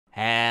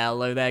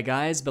Hello there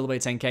guys,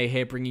 Billaway10k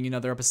here bringing you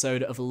another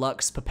episode of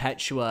Lux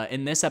Perpetua.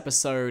 In this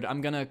episode,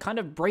 I'm gonna kind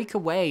of break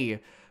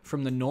away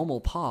from the normal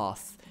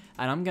path,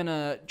 and I'm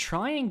gonna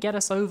try and get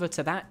us over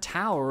to that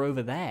tower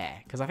over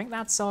there, because I think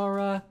that's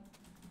our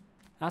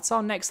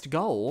next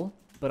goal,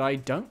 but I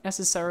don't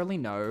necessarily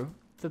know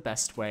the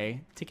best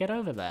way to get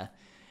over there.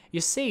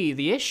 You see,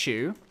 the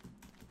issue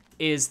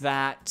is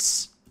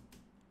that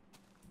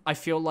I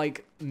feel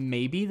like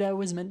maybe there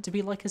was meant to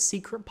be like a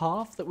secret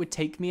path that would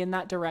take me in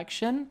that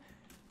direction,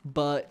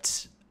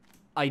 but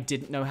I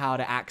didn't know how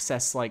to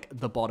access like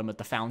the bottom of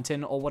the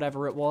fountain or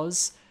whatever it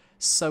was.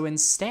 So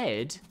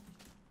instead,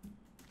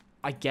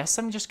 I guess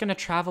I'm just gonna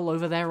travel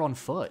over there on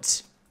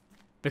foot,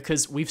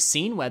 because we've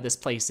seen where this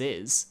place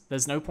is.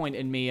 There's no point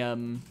in me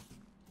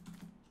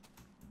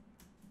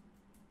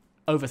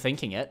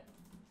overthinking it.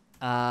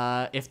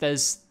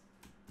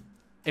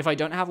 If I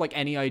don't have, like,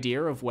 any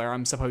idea of where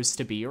I'm supposed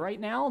to be right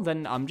now,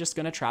 then I'm just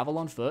gonna travel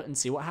on foot and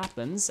see what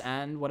happens,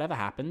 and whatever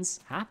happens,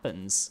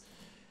 happens.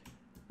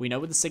 We know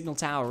where the signal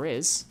tower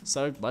is,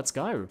 so let's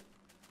go.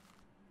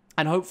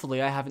 And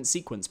hopefully I haven't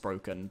sequence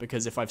broken,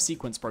 because if I've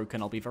sequence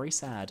broken, I'll be very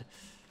sad.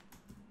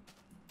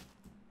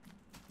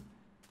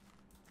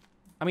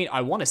 I mean,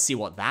 I want to see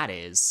what that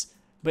is,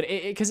 but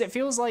because it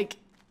feels like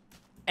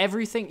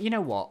everything, you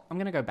know what? I'm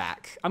gonna go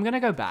back.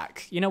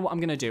 You know what I'm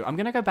gonna do? I'm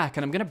gonna go back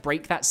and I'm gonna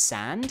break that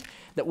sand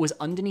that was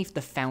underneath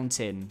the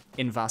fountain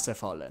in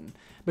Wasserfallen.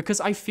 Because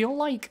I feel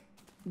like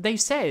they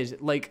said,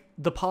 like,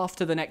 the path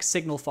to the next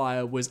signal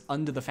fire was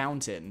under the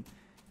fountain.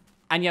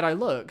 And yet I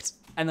looked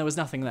and there was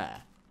nothing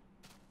there.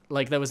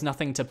 Like, there was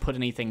nothing to put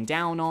anything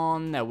down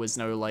on. There was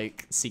no,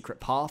 like, secret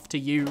path to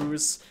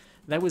use.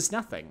 There was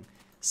nothing.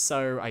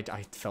 So I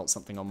felt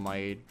something on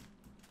my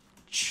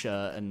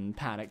shirt and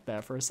panicked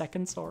there for a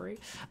second, sorry.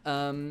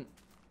 So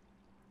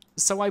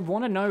I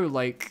want to know,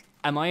 like,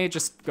 am I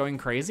just going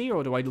crazy,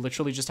 or do I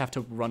literally just have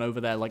to run over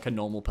there like a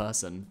normal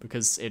person?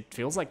 Because it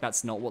feels like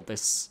that's not what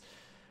this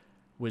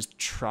was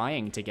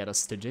trying to get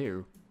us to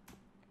do.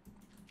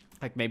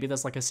 Like, maybe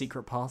there's like a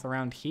secret path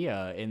around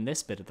here in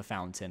this bit of the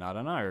fountain, I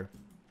don't know.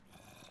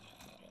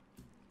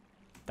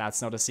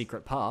 That's not a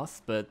secret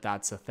path, but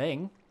that's a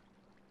thing.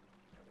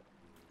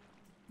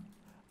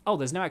 Oh,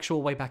 there's no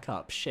actual way back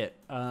up. Shit.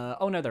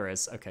 Oh, no, there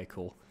is. Okay,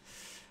 cool.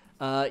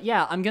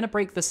 Yeah, I'm gonna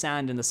break the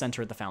sand in the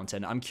center of the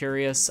fountain. I'm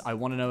curious. I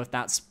want to know if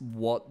that's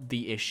what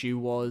the issue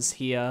was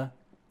here.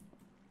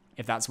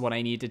 If that's what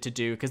I needed to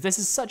do. Because this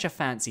is such a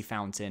fancy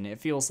fountain.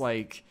 It feels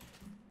like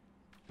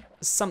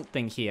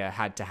something here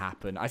had to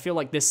happen. I feel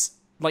like this...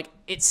 Like,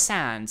 it's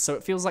sand, so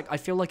it feels like... I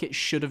feel like it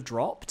should have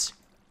dropped.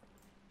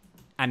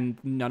 And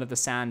none of the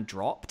sand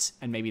dropped.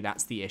 And maybe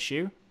that's the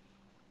issue.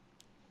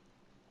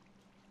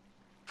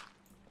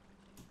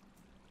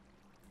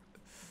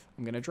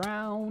 I'm gonna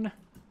drown.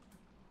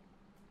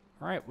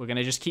 All right, we're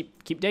gonna just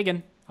keep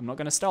digging. I'm not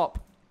gonna stop,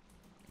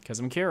 because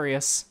I'm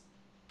curious.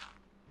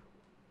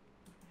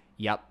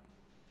 Yep.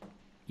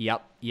 There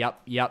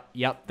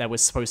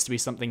was supposed to be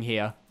something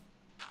here.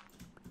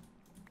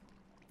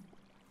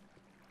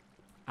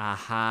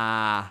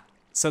 Aha.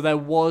 So there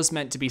was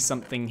meant to be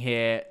something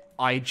here.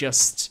 I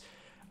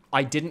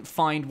didn't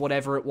find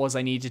whatever it was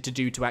I needed to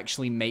do to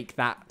actually make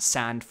that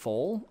sand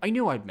fall. I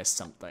knew I'd missed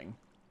something.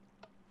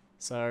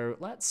 So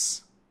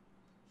let's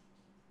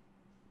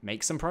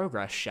make some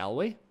progress, shall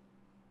we?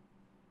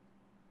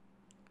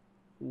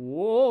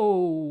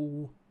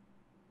 Whoa!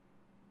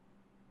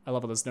 I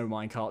love how there's no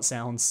minecart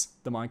sounds.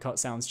 The minecart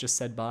sounds just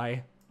said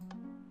bye.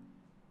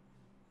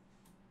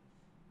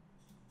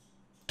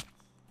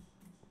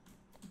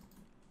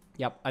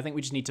 Yep, I think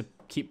we just need to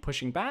keep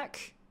pushing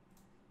back.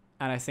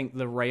 And I think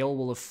the rail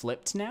will have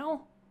flipped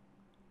now.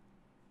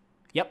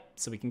 Yep,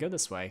 so we can go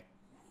this way.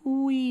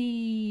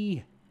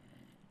 Whee!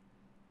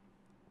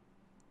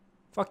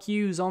 Fuck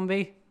you,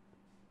 zombie.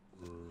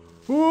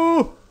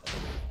 Ooh!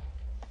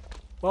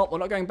 Well, we're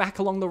not going back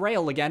along the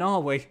rail again,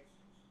 are we?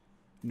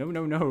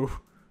 No.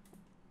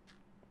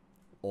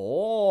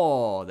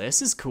 Oh,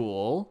 this is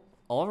cool.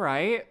 All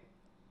right.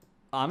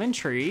 I'm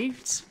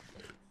intrigued.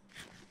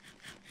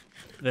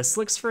 This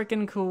looks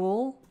freaking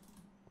cool.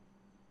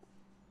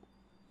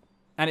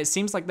 And it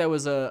seems like there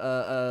was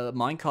a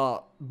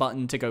minecart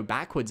button to go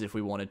backwards if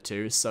we wanted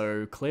to,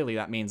 so clearly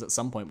that means at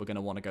some point we're going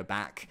to want to go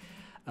back.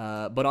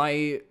 But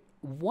I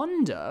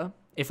wonder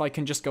if I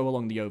can just go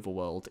along the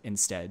overworld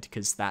instead,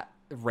 because that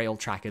rail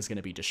track is going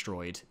to be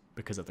destroyed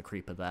because of the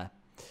creeper there.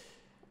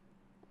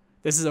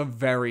 This is a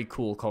very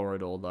cool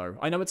corridor, though.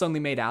 I know it's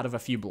only made out of a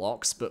few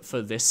blocks, but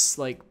for this,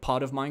 like,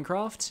 part of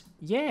Minecraft,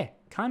 yeah,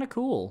 kind of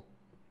cool.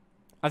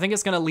 I think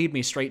it's going to lead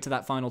me straight to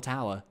that final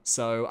tower,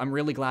 so I'm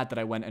really glad that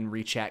I went and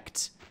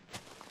rechecked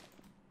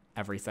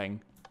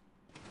everything.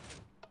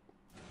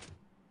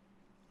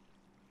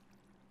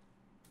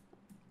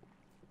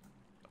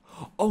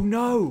 Oh,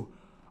 no!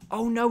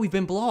 Oh no, we've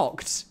been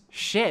blocked.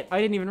 Shit, I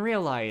didn't even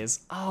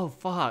realize. Oh,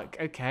 fuck.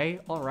 Okay,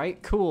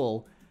 alright,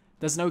 cool.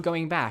 There's no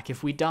going back.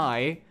 If we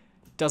die,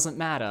 doesn't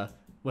matter.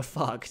 We're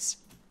fucked.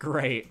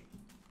 Great.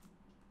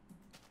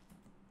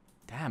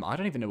 Damn, I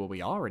don't even know where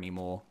we are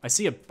anymore. I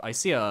see a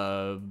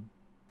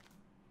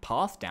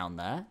path down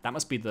there. That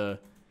must be the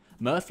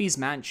Murphy's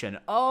mansion.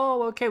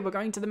 Oh, okay, we're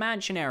going to the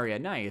mansion area.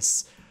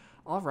 Nice.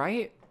 All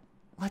right,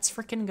 let's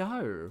freaking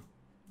go.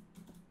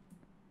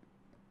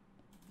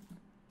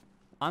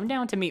 I'm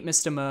down to meet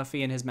Mr.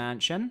 Murphy in his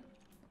mansion.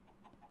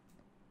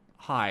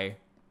 Hi,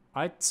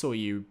 I saw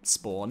you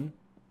spawn.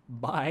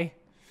 Bye.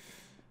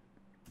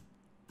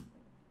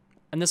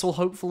 And this will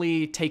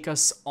hopefully take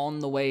us on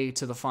the way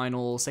to the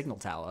final signal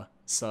tower.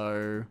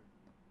 So,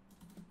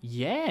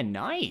 yeah,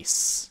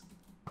 nice.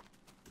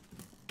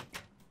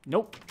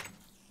 Nope.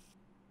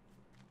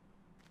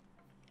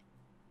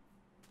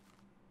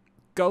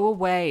 Go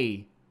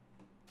away.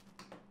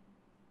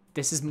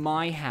 This is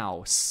my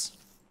house.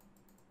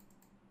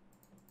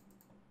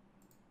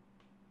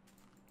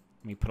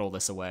 Let me put all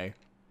this away.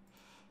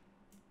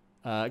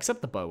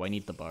 Except the bow. I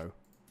need the bow.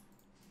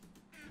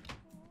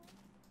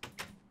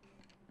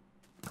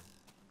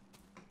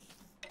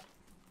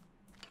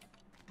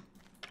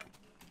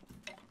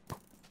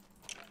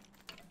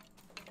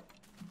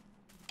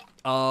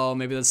 Oh,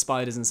 maybe there's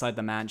spiders inside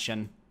the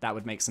mansion. That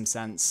would make some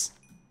sense.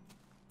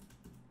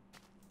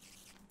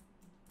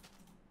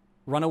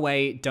 Run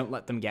away, don't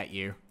let them get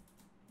you.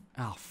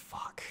 Oh,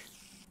 fuck.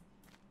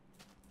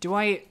 Do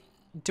I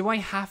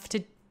have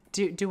to,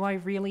 do I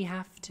really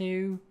have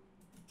to?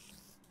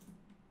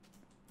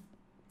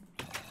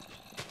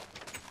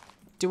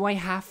 Do I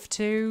have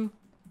to?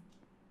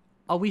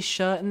 Are we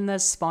certain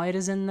there's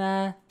spiders in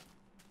there?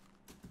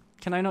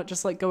 Can I not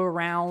just, like, go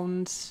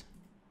around?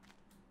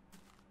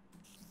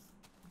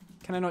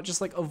 Can I not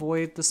just, like,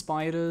 avoid the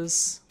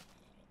spiders?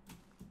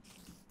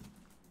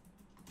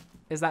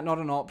 Is that not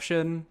an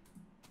option?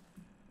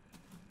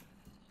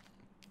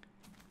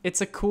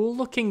 It's a cool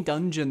looking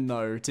dungeon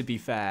though, to be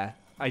fair.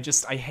 I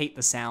hate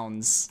the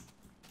sounds.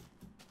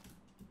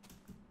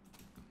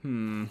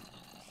 Well,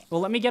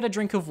 let me get a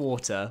drink of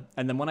water,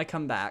 and then when I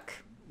come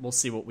back, we'll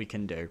see what we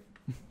can do.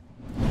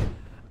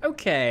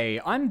 Okay,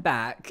 I'm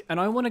back, and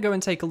I want to go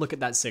and take a look at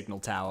that signal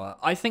tower.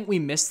 I think we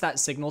missed that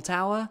signal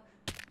tower,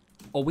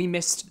 or we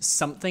missed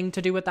something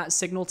to do with that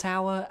signal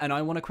tower, and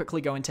I want to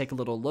quickly go and take a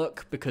little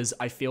look, because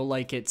I feel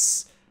like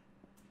it's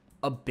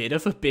a bit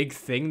of a big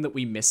thing that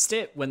we missed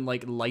it when,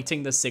 like,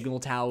 lighting the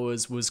signal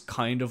towers was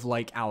kind of,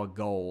 like, our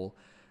goal.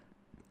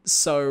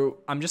 So,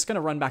 I'm just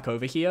gonna run back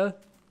over here,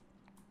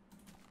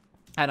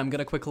 and I'm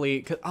gonna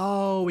quickly...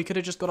 Oh, we could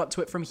have just got up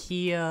to it from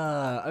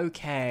here.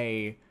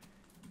 Okay.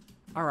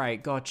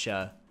 Alright,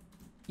 gotcha.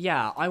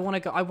 Yeah, I wanna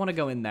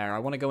go in there. I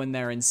wanna go in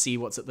there and see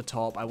what's at the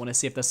top. I wanna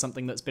see if there's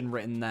something that's been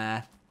written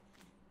there.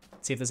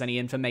 See if there's any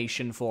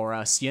information for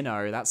us, you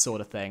know, that sort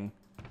of thing.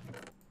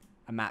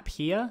 A map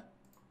here.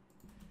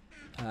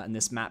 And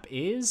this map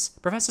is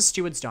Professor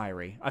Steward's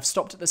diary. I've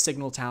stopped at the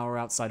signal tower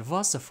outside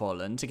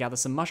Wasserfallen to gather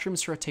some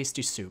mushrooms for a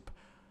tasty soup.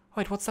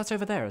 Wait, what's that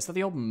over there? Is that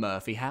the old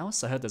Murphy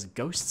house? I heard there's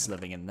ghosts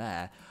living in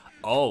there.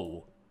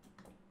 Oh.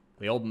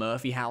 The old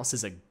Murphy house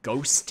is a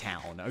ghost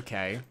town.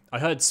 Okay. I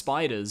heard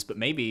spiders, but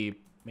maybe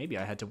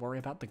I had to worry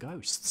about the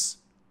ghosts.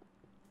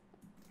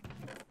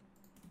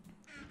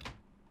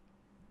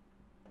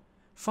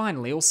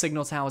 Finally, all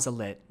signal towers are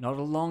lit. Not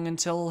long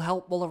until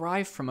help will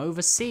arrive from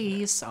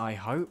overseas, I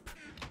hope.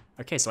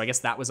 Okay, so I guess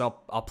that was our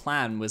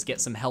plan, was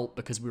get some help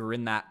because we were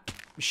in that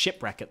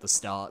shipwreck at the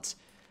start.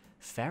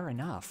 Fair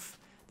enough.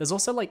 There's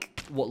also,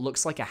 like, what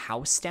looks like a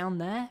house down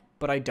there,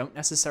 but I don't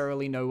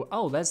necessarily know...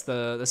 Oh, there's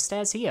the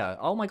stairs here.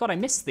 Oh my god, I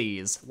missed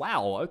these.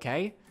 Wow,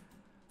 okay.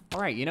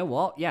 Alright, you know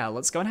what? Yeah,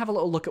 let's go and have a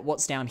little look at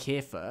what's down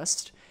here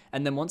first.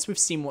 And then once we've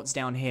seen what's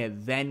down here,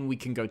 then we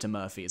can go to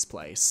Murphy's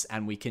place,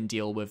 and we can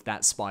deal with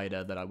that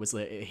spider that I was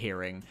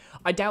hearing.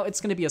 I doubt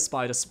it's going to be a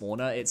spider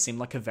spawner. It seemed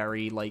like a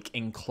very, like,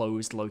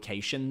 enclosed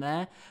location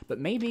there, but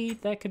maybe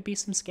there could be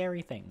some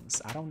scary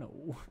things. I don't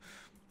know.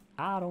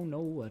 I don't know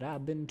what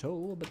I've been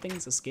told, but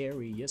things are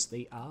scary. Yes,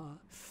 they are.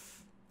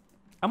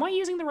 Am I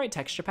using the right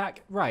texture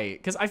pack? Right,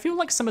 because I feel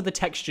like some of the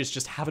textures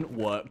just haven't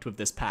worked with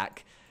this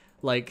pack.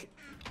 Like,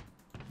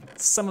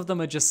 some of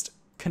them are just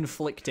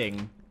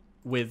conflicting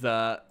with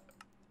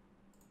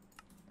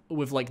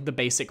like the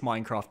basic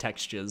Minecraft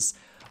textures.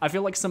 I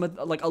feel like some of,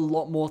 like, a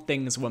lot more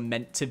things were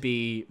meant to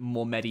be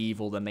more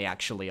medieval than they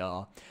actually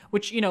are.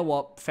 Which, you know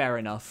what, fair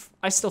enough.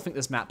 I still think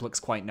this map looks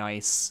quite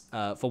nice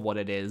for what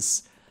it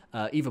is,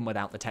 even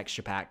without the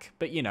texture pack.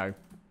 But, you know,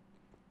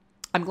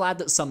 I'm glad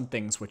that some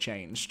things were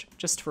changed,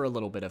 just for a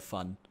little bit of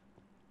fun.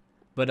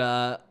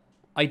 But,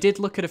 I did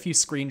look at a few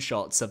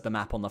screenshots of the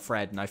map on the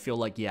thread, and I feel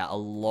like, yeah, a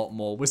lot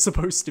more was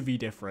supposed to be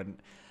different.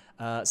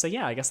 So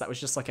yeah, I guess that was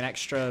just like an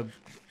extra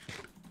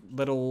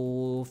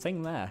little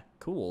thing there.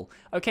 Cool.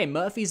 Okay,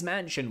 Murphy's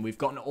mansion. We've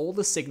gotten all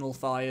the signal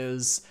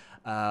fires.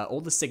 All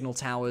the signal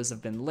towers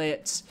have been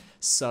lit.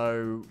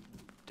 So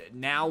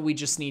now we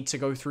just need to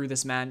go through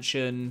this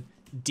mansion,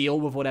 deal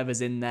with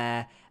whatever's in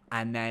there,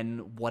 and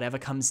then whatever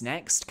comes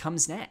next,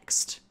 comes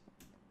next.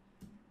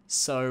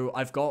 So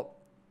I've got...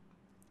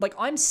 Like,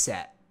 I'm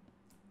set.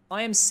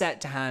 I am set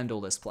to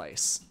handle this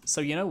place.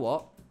 So you know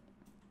what?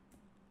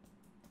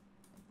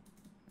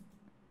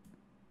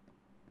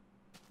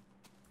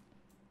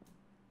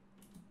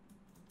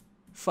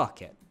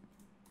 Fuck it.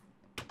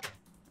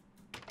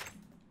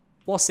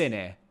 What's in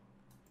here?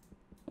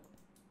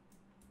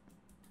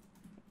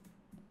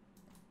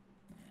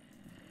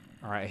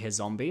 Alright, I hear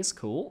zombies.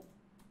 Cool.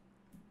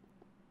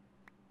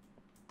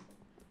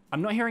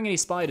 I'm not hearing any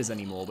spiders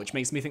anymore, which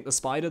makes me think the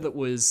spider that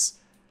was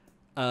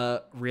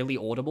really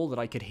audible that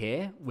I could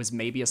hear was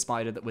maybe a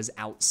spider that was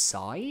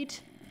outside.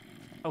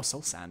 Oh,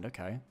 soul sand,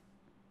 okay.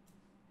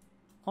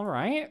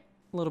 Alright,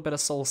 a little bit of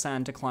soul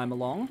sand to climb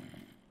along.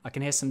 I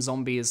can hear some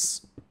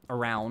zombies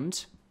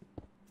around.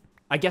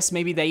 I guess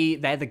maybe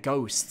they're the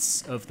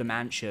ghosts of the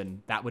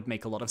mansion. That would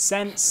make a lot of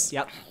sense.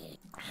 Yep.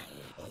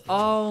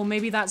 Oh,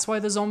 maybe that's why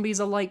the zombies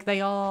are like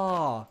they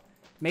are.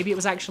 Maybe it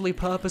was actually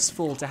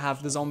purposeful to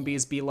have the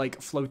zombies be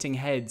like floating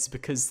heads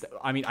because,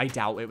 I mean, I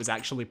doubt it was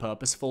actually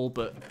purposeful,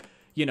 but,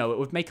 you know, it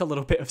would make a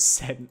little bit of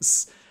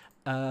sense.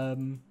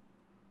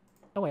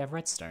 Oh, I have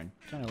redstone.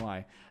 Don't know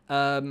why.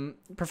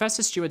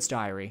 Professor Steward's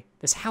diary.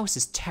 This house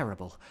is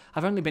terrible.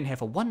 I've only been here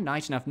for one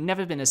night and I've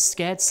never been as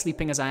scared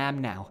sleeping as I am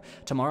now.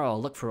 Tomorrow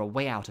I'll look for a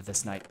way out of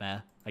this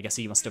nightmare. I guess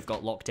he must have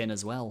got locked in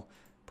as well.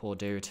 Poor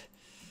dude.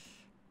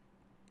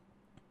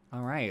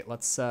 Alright,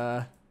 let's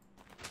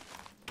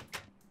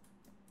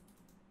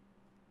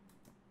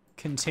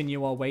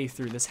continue our way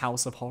through this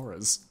house of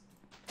horrors.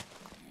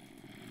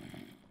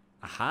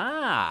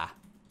 Aha!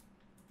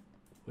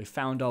 We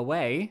found our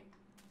way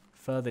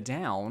further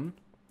down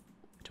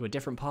to a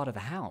different part of the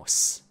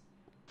house.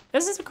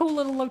 This is a cool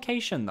little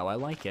location, though. I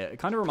like it. It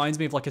kind of reminds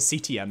me of like a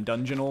CTM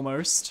dungeon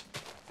almost,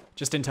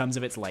 just in terms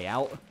of its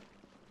layout.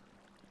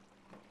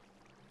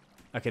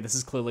 Okay, this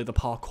is clearly the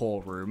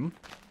parkour room.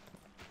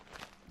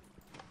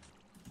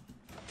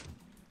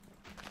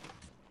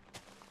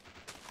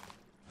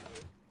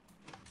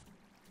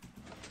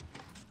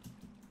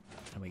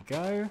 There we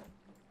go.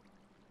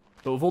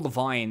 But with all the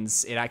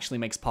vines, it actually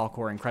makes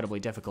parkour incredibly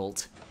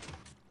difficult.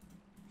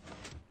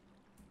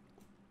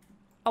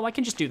 Oh, I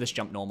can just do this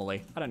jump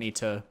normally. I don't need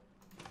to...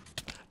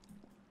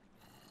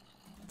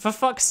 For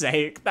fuck's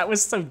sake, that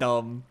was so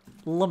dumb.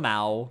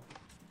 Lamau.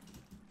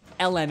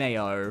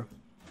 LMAO,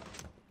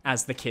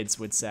 as the kids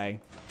would say.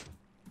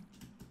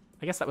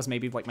 I guess that was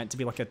maybe like meant to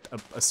be like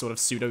a sort of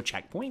pseudo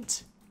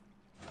checkpoint.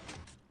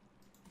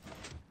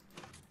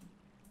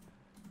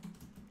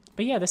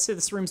 But yeah,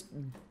 this room's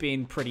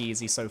been pretty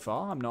easy so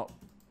far.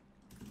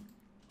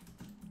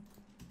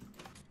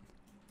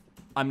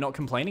 I'm not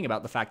complaining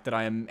about the fact that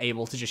I am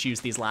able to just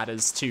use these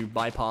ladders to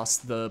bypass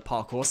the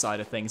parkour side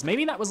of things.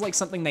 Maybe that was like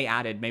something they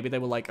added. Maybe they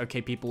were like, okay,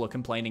 people are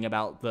complaining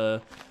about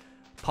the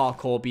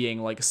parkour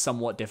being like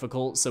somewhat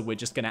difficult, so we're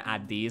just gonna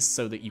add these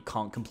so that you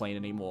can't complain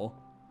anymore.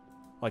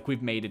 Like,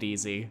 we've made it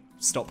easy.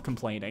 Stop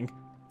complaining.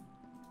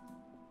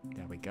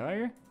 There we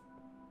go.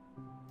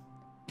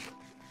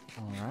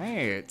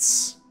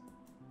 Alright.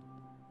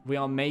 We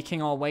are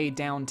making our way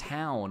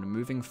downtown.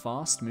 Moving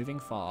fast, moving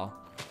far.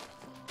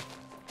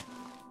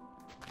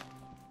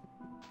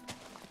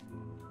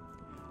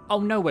 Oh,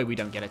 no way we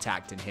don't get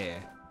attacked in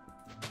here.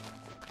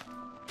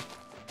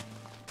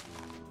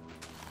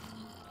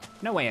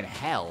 No way in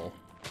hell.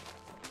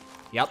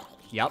 Yep,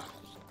 yep.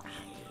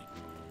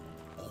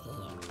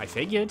 I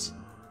figured.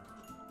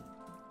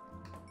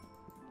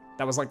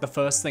 That was like the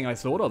first thing I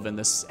thought of in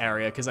this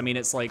area, because I mean,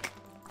 it's like,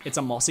 it's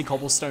a mossy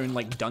cobblestone,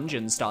 like,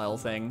 dungeon style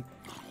thing.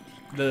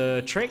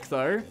 The trick,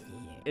 though,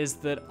 is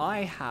that I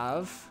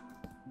have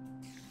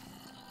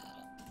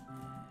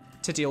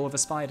to deal with a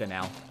spider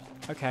now.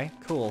 Okay,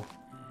 cool.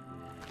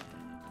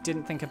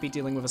 Didn't think I'd be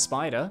dealing with a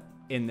spider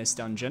in this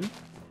dungeon.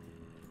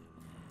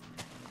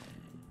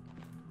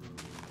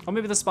 Or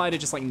maybe the spider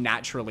just like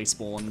naturally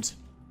spawned.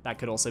 That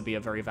could also be a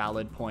very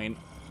valid point.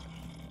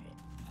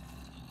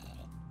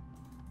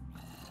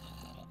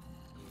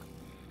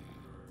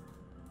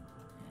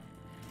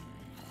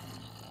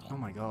 Oh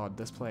my god,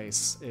 this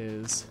place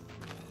is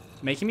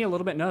making me a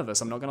little bit nervous,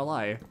 I'm not gonna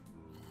lie.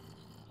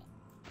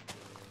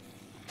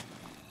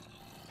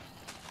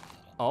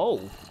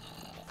 Oh.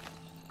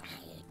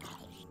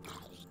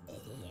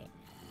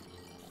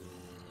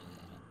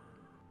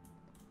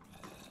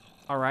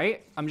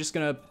 Alright, I'm just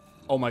gonna...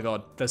 Oh my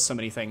god, there's so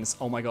many things.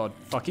 Oh my god,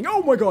 fucking...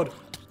 Oh my god!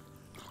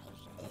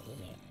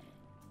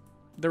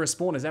 The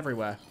respawn is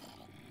everywhere.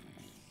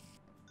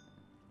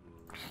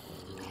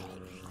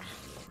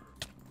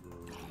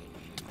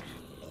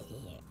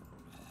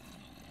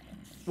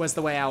 Where's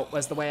the way out?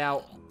 Where's the way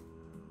out?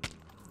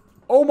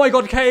 Oh my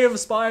god, cave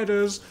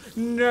spiders!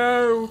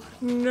 No,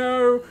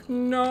 no,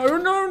 no,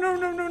 no, no, no,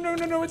 no, no,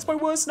 no, no, it's my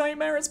worst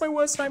nightmare, it's my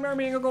worst nightmare,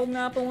 I'm eating a golden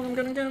apple and I'm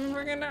gonna get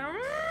freaking out.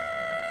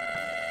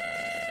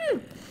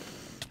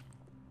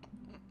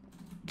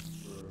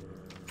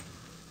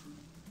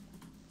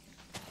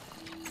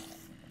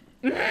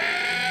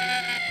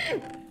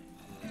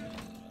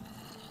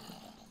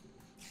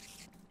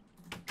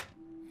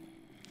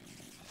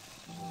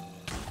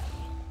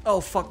 Oh,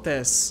 fuck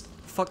this.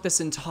 Fuck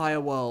this entire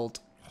world.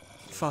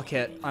 Fuck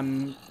it.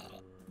 I'm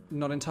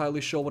not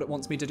entirely sure what it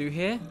wants me to do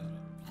here.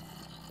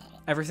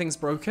 Everything's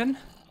broken.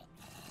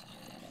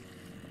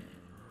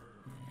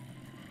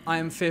 I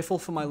am fearful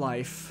for my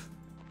life.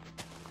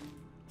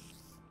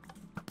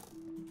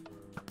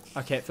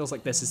 Okay, it feels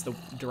like this is the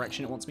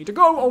direction it wants me to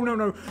go. Oh, no,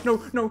 no,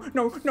 no, no,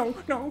 no, no,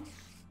 no.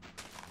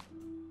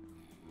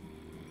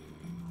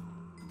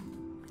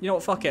 You know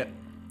what? Fuck it.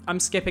 I'm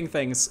skipping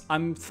things.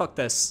 Fuck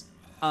this.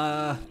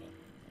 I'm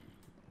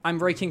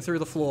breaking through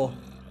the floor,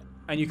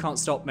 and you can't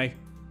stop me.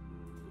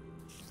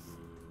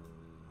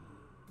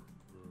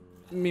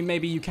 I mean,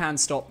 maybe you can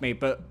stop me,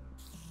 but...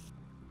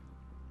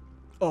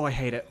 Oh, I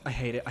hate it. I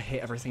hate it. I hate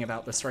everything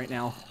about this right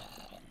now.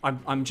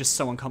 I'm just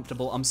so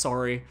uncomfortable. I'm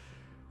sorry.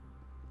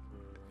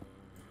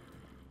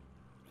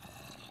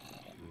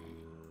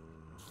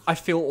 I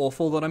feel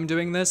awful that I'm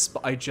doing this,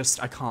 but I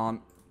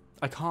can't.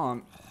 I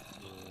can't.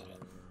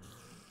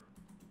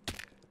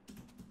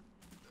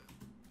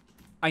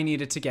 I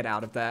needed to get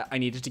out of there. I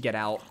needed to get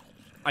out.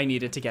 I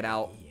needed to get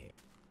out.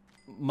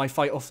 My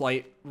fight or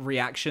flight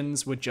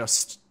reactions were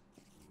just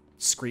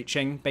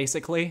screeching,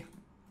 basically.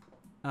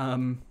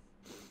 I'm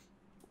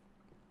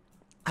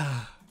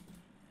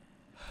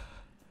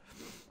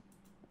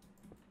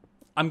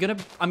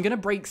gonna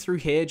break through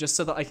here just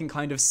so that I can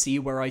kind of see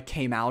where I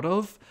came out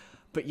of.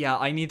 But yeah,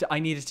 I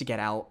needed to get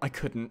out. I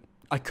couldn't.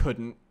 I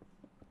couldn't.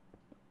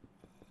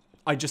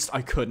 I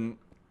couldn't.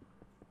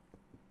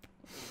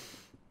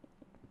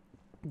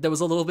 There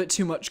was a little bit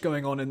too much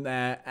going on in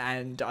there,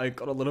 and I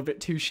got a little bit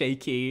too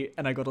shaky,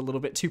 and I got a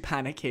little bit too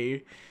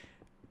panicky.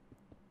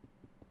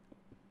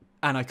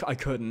 And I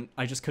couldn't.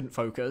 I just couldn't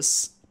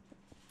focus.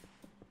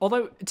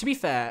 Although, to be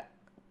fair,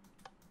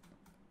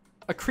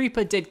 a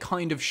creeper did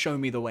kind of show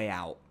me the way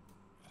out.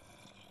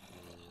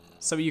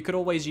 So you could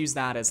always use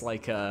that as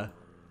like a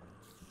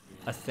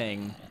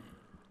thing.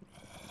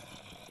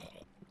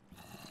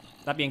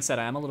 That being said,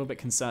 I am a little bit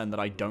concerned that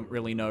I don't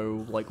really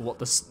know like what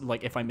this,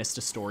 like if I missed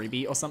a story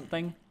beat or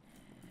something.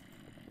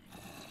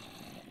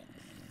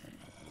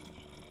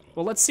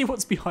 Well, let's see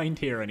what's behind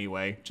here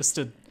anyway, just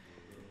to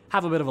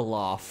have a bit of a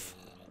laugh.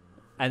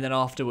 And then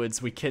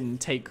afterwards we can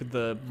take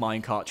the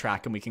minecart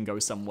track and we can go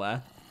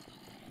somewhere.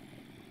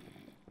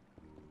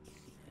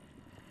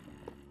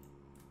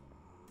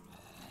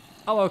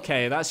 Oh,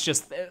 okay, that's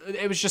just,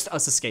 it was just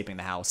us escaping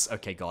the house.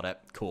 Okay, got it,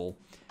 cool.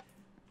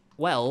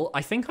 Well,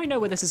 I think I know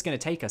where this is going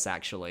to take us,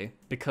 actually,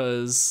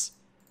 because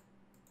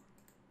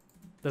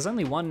there's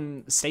only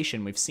one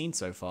station we've seen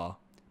so far.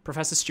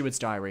 Professor Steward's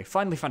diary.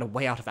 Finally found a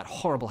way out of that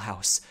horrible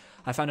house.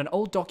 I found an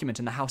old document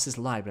in the house's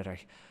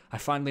library. I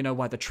finally know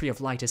why the Tree of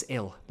Light is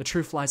ill. The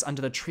truth lies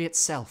under the tree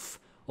itself.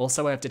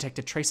 Also, I have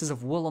detected traces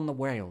of wool on the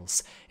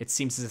rails. It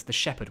seems as if the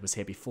shepherd was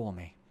here before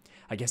me.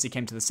 I guess he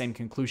came to the same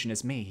conclusion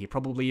as me. He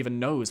probably even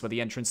knows where the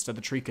entrance to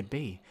the tree could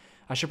be.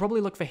 I should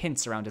probably look for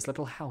hints around his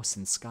little house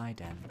in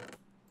Skyden.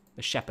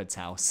 The shepherd's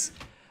house.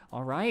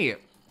 All right.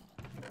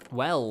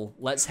 Well,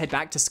 let's head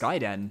back to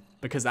Skyden,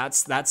 because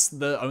that's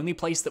the only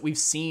place that we've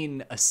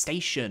seen a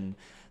station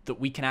that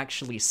we can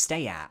actually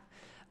stay at.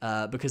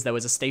 Because there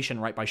was a station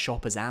right by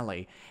Shopper's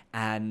Alley,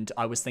 and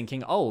I was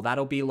thinking, oh,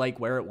 that'll be like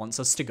where it wants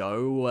us to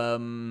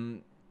go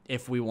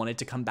if we wanted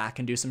to come back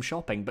and do some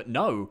shopping. But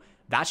no,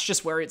 that's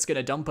just where it's going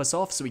to dump us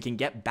off so we can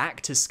get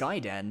back to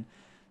Skyden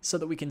so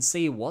that we can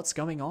see what's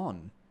going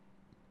on.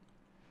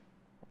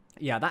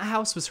 Yeah, that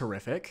house was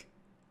horrific.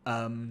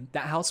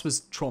 That house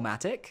was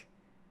traumatic,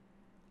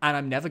 and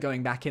I'm never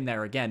going back in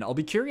there again. I'll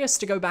be curious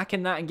to go back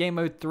in that in Game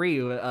Mode 3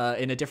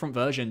 in a different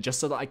version, just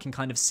so that I can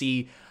kind of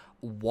see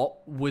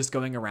what was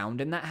going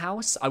around in that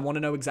house. I want to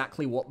know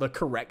exactly what the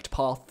correct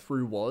path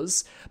through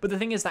was. But the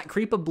thing is, that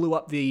creeper blew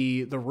up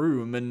the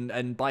room,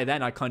 and by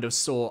then I kind of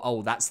saw,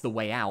 oh, that's the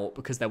way out,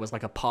 because there was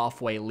like a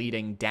pathway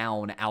leading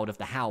down out of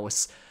the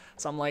house.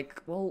 So I'm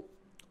like, well,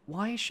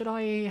 why should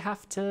I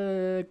have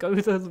to go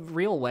the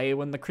real way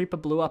when the creeper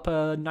blew up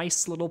a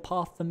nice little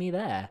path for me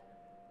there?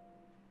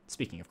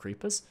 Speaking of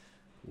creepers.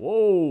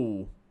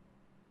 Whoa.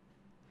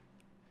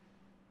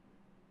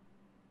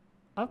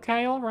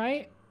 Okay,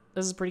 alright.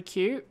 This is pretty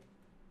cute.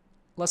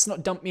 Let's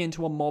not dump me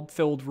into a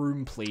mob-filled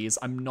room, please.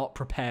 I'm not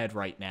prepared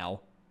right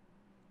now.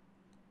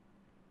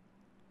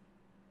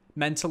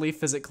 Mentally,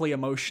 physically,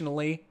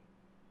 emotionally.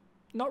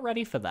 Not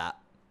ready for that.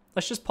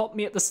 Let's just pop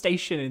me at the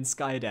station in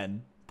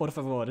Skyden. Por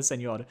favor,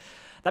 señor.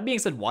 That being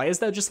said, why is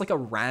there just like a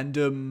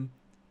random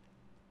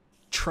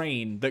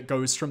train that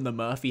goes from the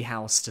Murphy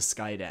house to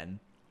Skyden?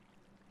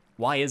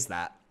 Why is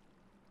that?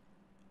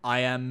 I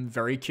am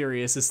very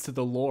curious as to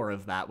the lore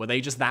of that. Were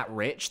they just that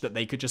rich that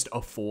they could just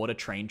afford a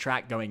train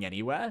track going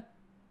anywhere?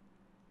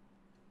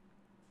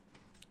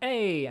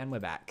 Hey, and we're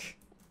back.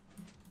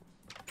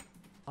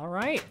 All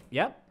right,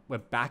 yep, we're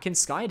back in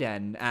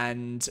Skyden,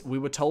 and we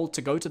were told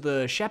to go to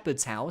the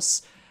shepherd's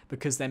house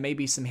because there may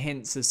be some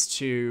hints as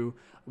to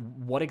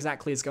what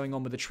exactly is going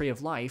on with the Tree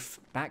of Life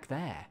back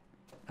there.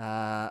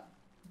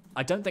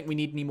 I don't think we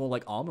need any more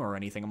like armor or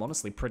anything. I'm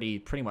honestly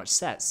pretty much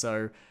set.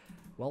 So,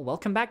 well,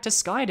 welcome back to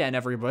Skyden,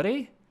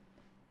 everybody.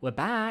 We're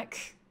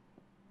back.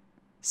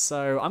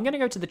 So I'm gonna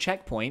go to the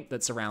checkpoint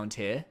that's around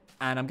here,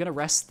 and I'm gonna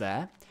rest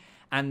there.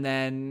 And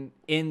then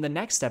in the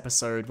next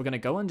episode, we're gonna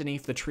go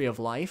underneath the Tree of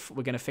Life.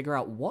 We're gonna figure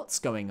out what's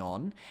going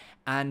on,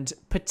 and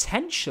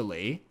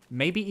potentially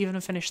maybe even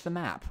finish the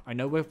map. I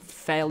know we're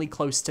fairly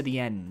close to the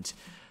end.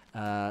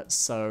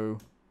 So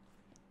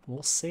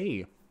we'll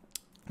see.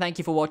 Thank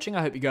you for watching.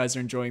 I hope you guys are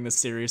enjoying this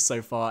series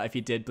so far. If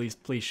you did,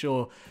 please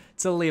sure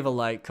to leave a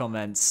like,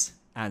 comment,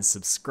 and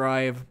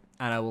subscribe.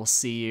 And I will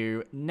see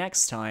you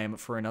next time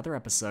for another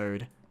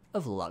episode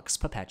of Lux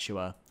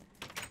Perpetua.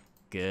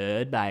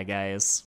 Goodbye, guys.